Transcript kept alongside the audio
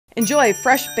Enjoy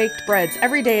fresh baked breads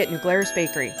every day at New Glarus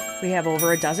Bakery. We have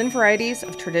over a dozen varieties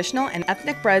of traditional and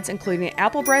ethnic breads, including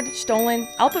apple bread, stollen,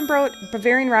 Alpenbrot,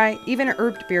 Bavarian rye, even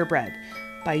herbed beer bread.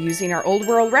 By using our old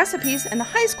world recipes and the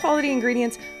highest quality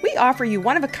ingredients, we offer you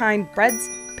one-of-a-kind breads,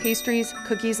 pastries,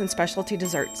 cookies, and specialty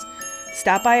desserts.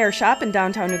 Stop by our shop in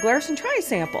downtown New Glarus and try a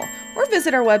sample, or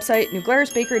visit our website,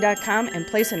 newglarusbakery.com, and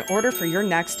place an order for your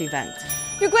next event.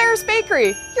 New Glarus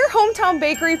Bakery, your hometown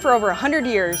bakery for over 100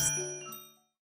 years.